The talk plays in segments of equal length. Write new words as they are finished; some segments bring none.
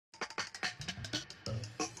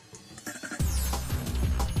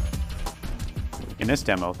In this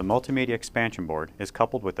demo, the multimedia expansion board is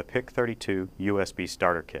coupled with the PIC32 USB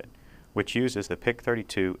starter kit, which uses the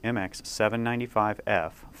PIC32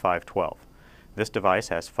 MX795F512. This device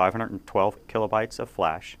has 512 kilobytes of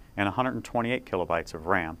flash and 128 kilobytes of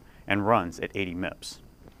RAM and runs at 80 MIPS.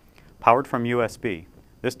 Powered from USB,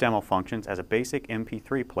 this demo functions as a basic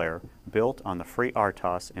MP3 player built on the free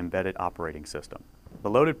RTOS embedded operating system.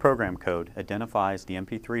 The loaded program code identifies the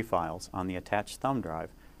MP3 files on the attached thumb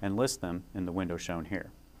drive and lists them in the window shown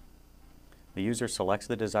here. The user selects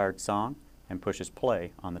the desired song and pushes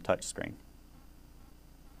play on the touchscreen.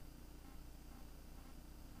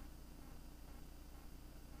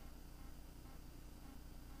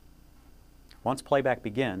 Once playback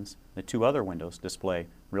begins, the two other windows display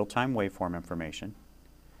real-time waveform information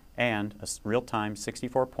and a real-time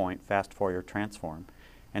 64-point fast Fourier transform,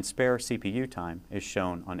 and spare CPU time is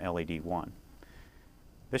shown on LED 1.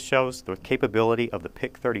 This shows the capability of the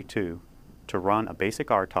PIC32 to run a basic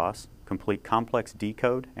RTOS, complete complex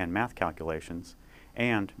decode and math calculations,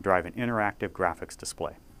 and drive an interactive graphics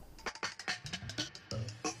display.